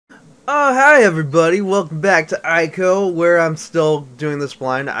Oh, hi everybody. Welcome back to Ico, where I'm still doing this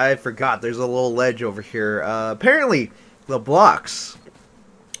blind. I forgot there's a little ledge over here. Apparently, the blocks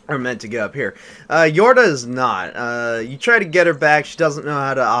are meant to get up here. Yorda is not. You try to get her back, she doesn't know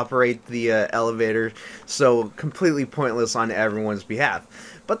how to operate the elevator, so completely pointless on everyone's behalf.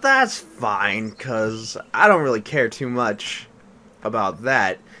 But that's fine, because I don't really care too much about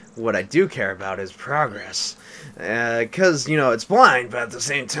that. What I do care about is progress. Because, it's blind, but at the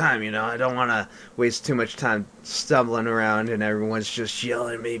same time, I don't want to waste too much time stumbling around and everyone's just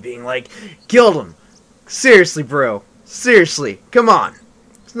yelling at me, being like, Gildem! Seriously, bro. Seriously. Come on.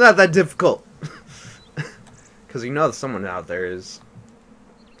 It's not that difficult. Because someone out there is.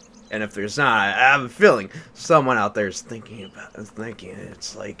 And if there's not, I have a feeling someone out there is thinking it.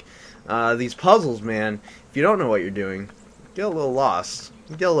 It's like, these puzzles, man, if you don't know what you're doing, you get a little lost.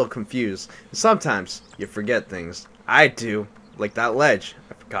 You get a little confused. And sometimes you forget things. I do. Like that ledge.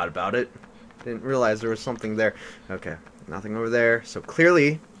 I forgot about it. Didn't realize there was something there. Okay. Nothing over there. So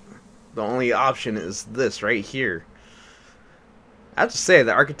clearly, the only option is this right here. I have to say,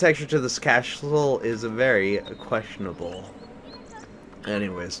 the architecture to this castle is very questionable.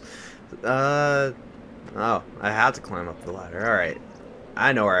 Anyways. Oh, I have to climb up the ladder. Alright.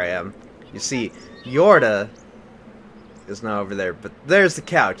 I know where I am. You see, Yorda is not over there, but there's the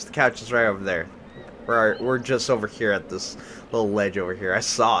couch. The couch is right over there. We're just over here at this little ledge over here. I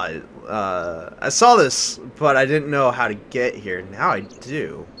saw it. I saw this, but I didn't know how to get here. Now I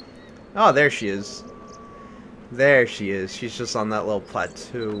do. Oh, there she is. There she is. She's just on that little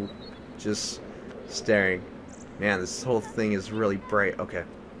plateau, just staring. Man, this whole thing is really bright. Okay.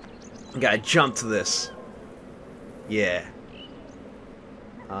 Gotta jump to this. Yeah.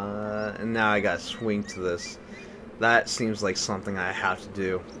 And now I gotta swing to this. That seems like something I have to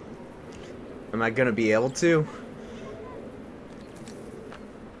do. Am I gonna be able to?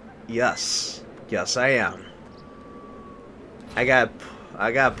 Yes. Yes, I am. I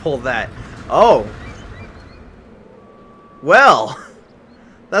gotta pull that. Oh! Well!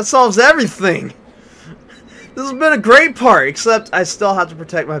 That solves everything! This has been a great part, except I still have to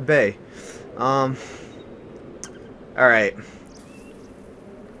protect my bay. Alright.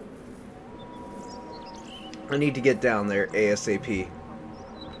 I need to get down there ASAP.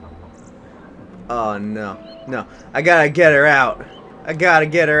 Oh no. No. I gotta get her out. I gotta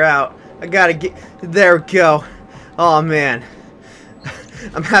get her out. I gotta get... There we go. Oh man.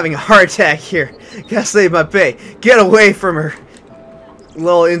 I'm having a heart attack here. Gotta save my bay. Get away from her.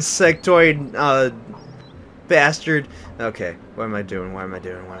 Little insectoid bastard. Okay. What am I doing? What am I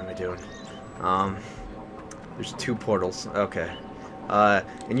doing? What am I doing? There's two portals. Okay.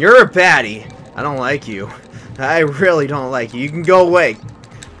 And you're a baddie. I don't like you. I really don't like you. You can go away.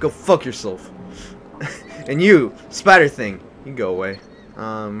 Go fuck yourself. And you, spider thing, you can go away.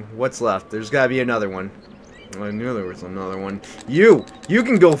 What's left? There's gotta be another one. I knew there was another one. You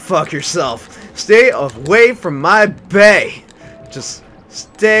can go fuck yourself. Stay away from my bay. Just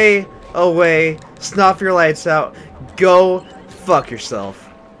stay away. Snuff your lights out. Go fuck yourself.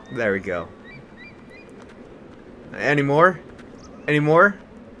 There we go. Any more? Any more?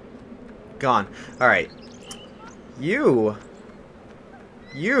 Gone. Alright. You,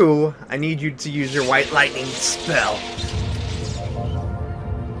 I need you to use your white lightning spell.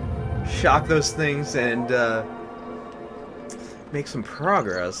 Shock those things and, make some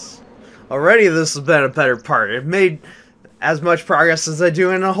progress. Already this has been a better part. I've made as much progress as I do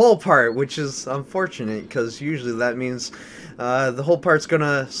in a whole part, which is unfortunate, because usually that means, the whole part's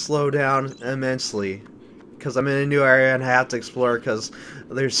gonna slow down immensely. Because I'm in a new area and I have to explore, because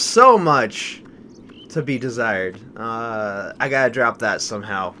there's so much to be desired. I gotta drop that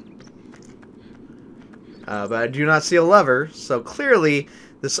somehow. But I do not see a lever, so clearly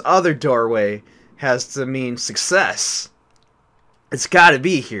this other doorway has to mean success. It's gotta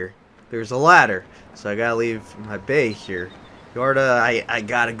be here. There's a ladder, so I gotta leave my bay here. Yorda, I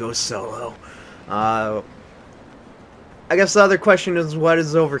gotta go solo. I guess the other question is, what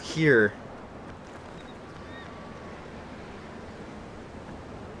is over here?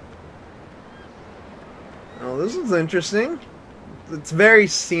 Oh, this is interesting. It's very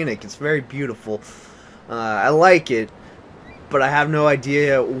scenic. It's very beautiful. I like it, but I have no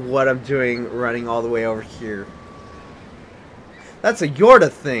idea what I'm doing running all the way over here. That's a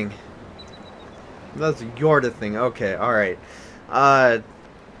Yorda thing. That's a Yorda thing. Okay, alright.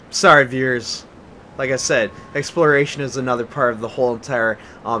 Sorry, viewers. Like I said, exploration is another part of the whole entire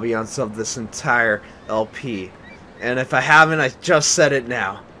ambiance of this entire LP. And if I haven't, I just said it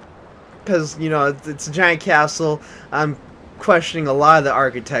now. Because, it's a giant castle. I'm questioning a lot of the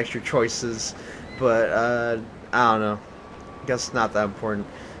architecture choices, but, I don't know. I guess it's not that important.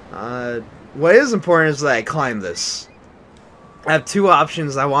 What is important is that I climb this. I have two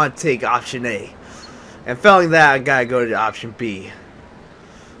options. I want to take option A. And failing that, I gotta go to option B.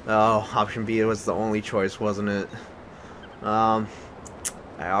 Oh, option B was the only choice, wasn't it? I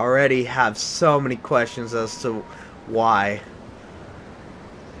already have so many questions as to why.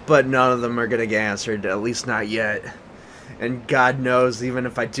 But none of them are gonna get answered, at least not yet. And God knows, even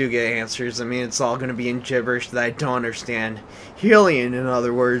if I do get answers, I mean, it's all gonna be in gibberish that I don't understand. Helion, in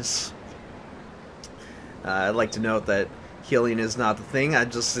other words. I'd like to note that Helion is not the thing.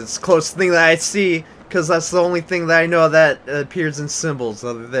 It's the closest thing that I see, because that's the only thing that I know that appears in symbols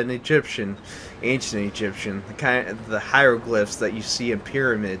other than Egyptian, ancient Egyptian, the hieroglyphs that you see in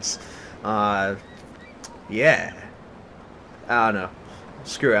pyramids. Yeah, I don't know.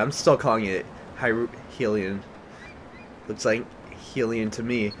 Screw it. I'm still calling it Helion. Looks like Helion to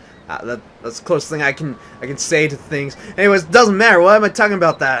me. That's the closest thing I can say to things. Anyways, it doesn't matter. Why am I talking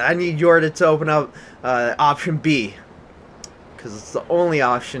about that? I need Yorda to open up option B, because it's the only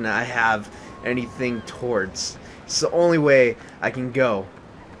option I have anything towards. It's the only way I can go,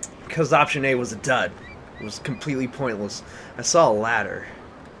 because option A was a dud. It was completely pointless. I saw a ladder.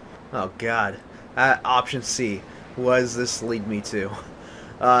 Oh God. Option C. What does this lead me to?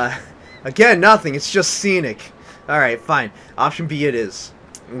 Again, nothing. It's just scenic. Alright, fine. Option B it is.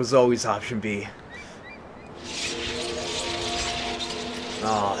 It was always option B.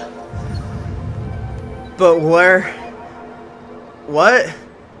 Oh. But where? What?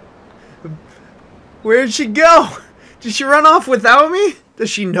 Where did she go? Did she run off without me? Does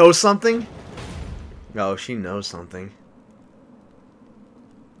she know something? Oh, she knows something.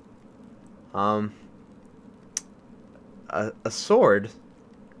 A sword?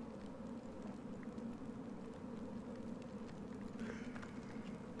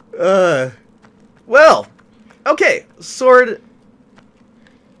 Well, okay, sword.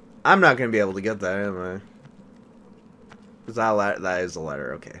 I'm not gonna be able to get that, am I? Is that is a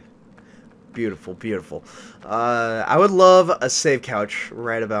letter? Okay, beautiful, beautiful. I would love a save couch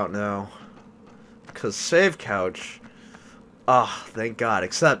right about now, cause save couch. Oh, thank God.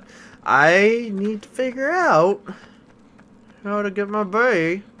 Except I need to figure out how to get my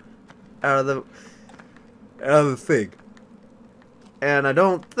bay out of the thing. And I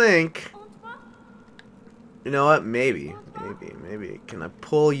don't think... You know what? Maybe. Can I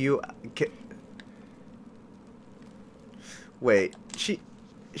pull you... Wait. She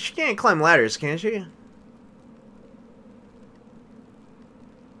can't climb ladders, can she?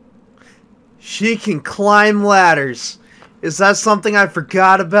 She can climb ladders. Is that something I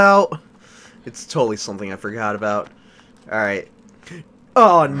forgot about? It's totally something I forgot about. Alright.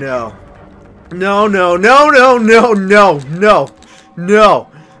 Oh, no. No. No,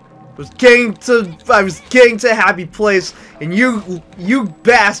 I was getting to a happy place, and you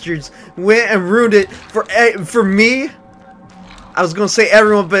bastards went and ruined it for me. I was gonna say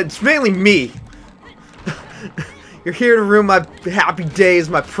everyone, but it's mainly me. You're here to ruin my happy days,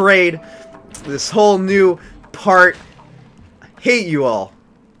 my parade, this whole new part. I hate you all.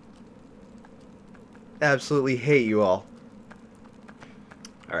 Absolutely hate you all.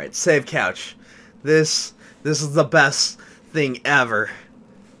 All right, save couch. This is the best thing ever,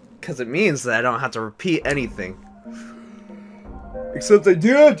 because it means that I don't have to repeat anything. Except I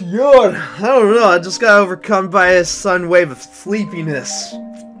do have to yawn. I don't know, I just got overcome by a sudden wave of sleepiness.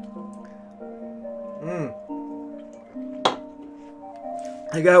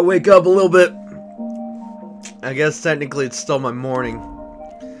 I gotta wake up a little bit. I guess technically it's still my morning.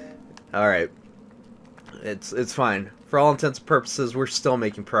 Alright. It's fine. For all intents and purposes, we're still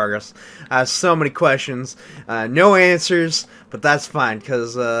making progress. I have so many questions, no answers, but that's fine,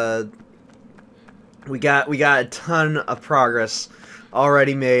 because we got a ton of progress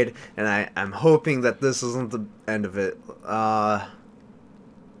already made, and I'm hoping that this isn't the end of it. That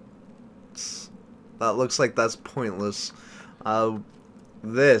looks like that's pointless.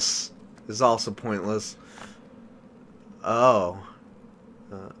 This is also pointless. Oh.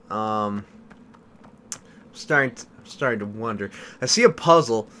 Starting to wonder. I see a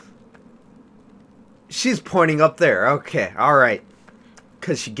puzzle. She's pointing up there. Okay, alright.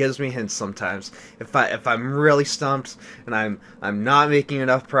 Because she gives me hints sometimes. If I'm really stumped and I'm not making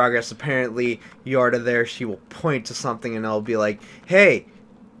enough progress, apparently Yorda there, she will point to something and I'll be like, hey,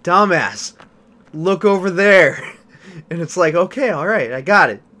 dumbass, look over there. And it's like, okay, alright, I got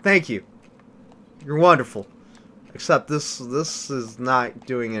it. Thank you. You're wonderful. Except this is not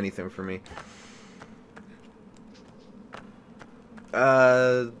doing anything for me.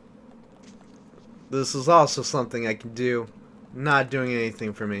 This is also something I can do. Not doing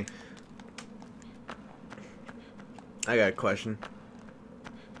anything for me. I got a question.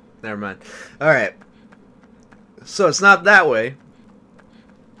 Never mind. Alright. So it's not that way.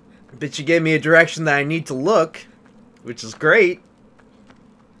 But you gave me a direction that I need to look, which is great.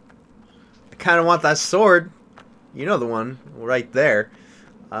 I kind of want that sword. You know the one, right there.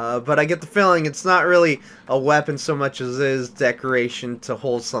 But I get the feeling it's not really a weapon so much as it is decoration to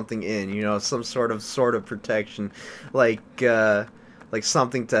hold something in. You know, some sort of protection. Like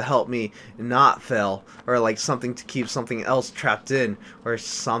something to help me not fail. Or like something to keep something else trapped in. Or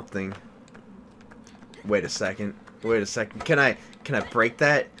something. Wait a second. Wait a second. Can I break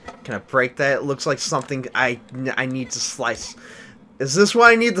that? Can I break that? It looks like something I need to slice. Is this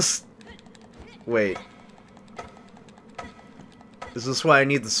what I need the... Wait. Is this what I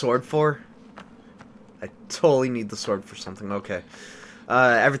need the sword for? I totally need the sword for something. Okay.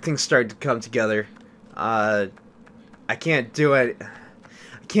 Everything's starting to come together. I can't do it.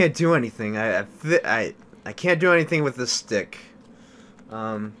 I can't do anything. I can't do anything with this stick.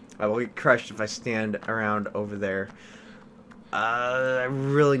 I will get crushed if I stand around over there. I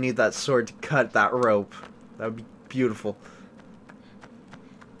really need that sword to cut that rope. That would be beautiful.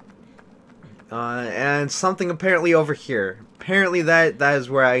 And something apparently over here. Apparently that is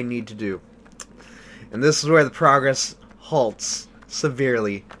where I need to do. And this is where the progress halts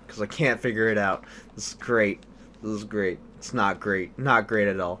severely. Because I can't figure it out. This is great. This is great. It's not great. Not great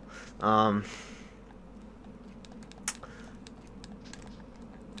at all.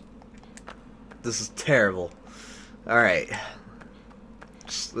 This is terrible. Alright.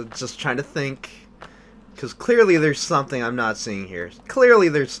 Just trying to think. Because clearly there's something I'm not seeing here. Clearly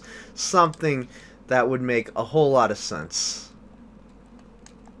there's something that would make a whole lot of sense.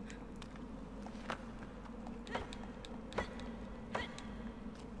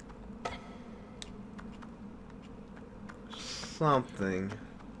 Something.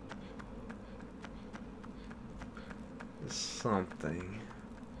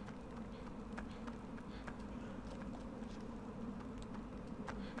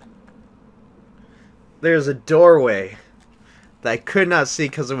 There's a doorway that I could not see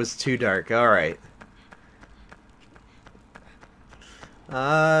because it was too dark. Alright.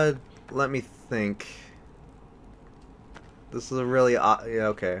 Let me think. This is a really odd... Yeah,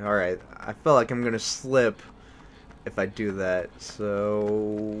 okay, alright. I feel like I'm gonna slip if I do that,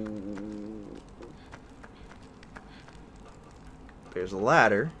 so... There's a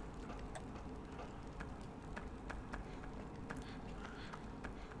ladder.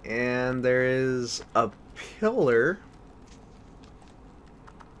 And there is a pillar.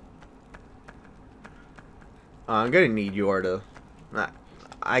 I'm gonna need Yorda.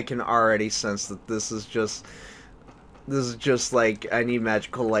 I can already sense that this is just like I need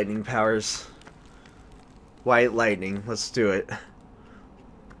magical lightning powers. White lightning, let's do it.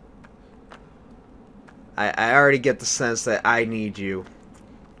 I already get the sense that I need you.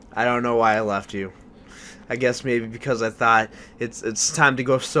 I don't know why I left you. I guess maybe because I thought it's time to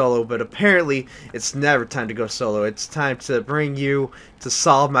go solo, but apparently it's never time to go solo. It's time to bring you to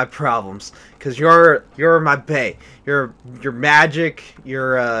solve my problems, cause you're my bae. You're magic.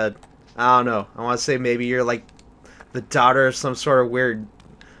 You're I don't know. I want to say maybe you're like the daughter of some sort of weird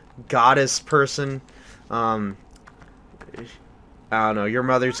goddess person. I don't know. Your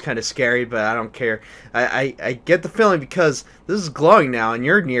mother's kind of scary, but I don't care. I get the feeling because this is glowing now, and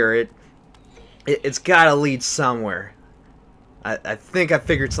you're near it. It's gotta lead somewhere. I think I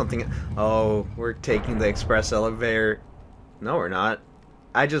figured something. Oh, we're taking the express elevator. No, we're not.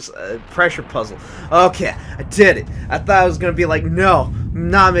 I just pressure puzzle. Okay, I did it. I thought I was gonna be like, no, I'm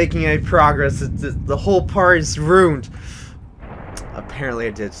not making any progress. The whole part is ruined. Apparently,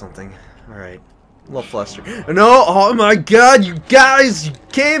 I did something. All right. A little flustered. No, oh my god, you guys, you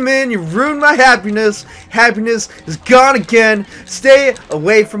came in, you ruined my happiness. Happiness is gone again. Stay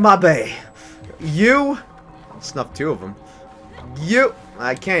away from my bae. You, snuffed two of them. You,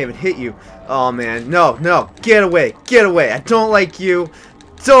 I can't even hit you. Oh man, no, get away, get away. I don't like you,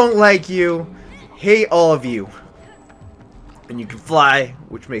 hate all of you. And you can fly,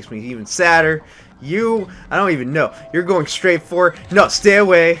 which makes me even sadder. You, I don't even know. You're going straight for, no, stay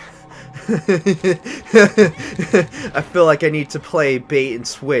away. I feel like I need to play bait and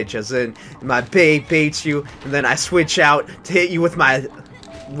switch, as in my bae baits you, and then I switch out to hit you with my,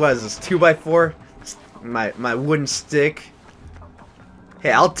 what is this, 2x4? My wooden stick.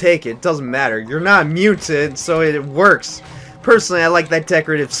 Hey, I'll take it. It doesn't matter. You're not immune to it, so it works. Personally, I like that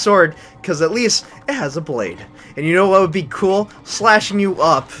decorative sword, because at least it has a blade. And you know what would be cool? Slashing you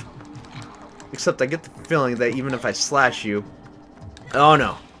up. Except I get the feeling that even if I slash you... Oh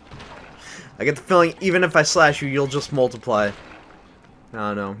no. I get the feeling even if I slash you, you'll just multiply. I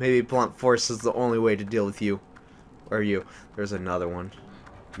don't know. Maybe blunt force is the only way to deal with you. Or you. There's another one.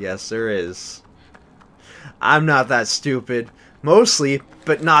 Yes, there is. I'm not that stupid. Mostly,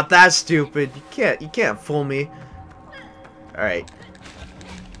 but not that stupid. You can't fool me. Alright.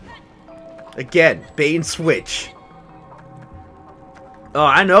 Again, bait and switch. Oh,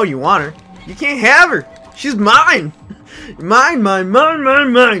 I know you want her. You can't have her. She's mine.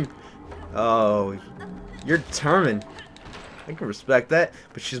 Mine. Oh, you're determined. I can respect that,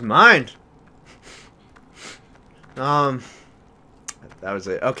 but she's mine. That was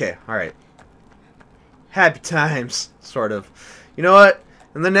it. Okay, alright. Happy times, sort of. You know what?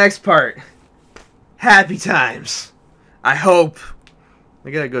 In the next part, happy times. I hope.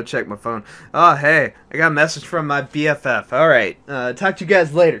 I gotta go check my phone. Oh, hey, I got a message from my BFF. Alright, talk to you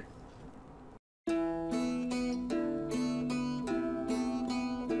guys later.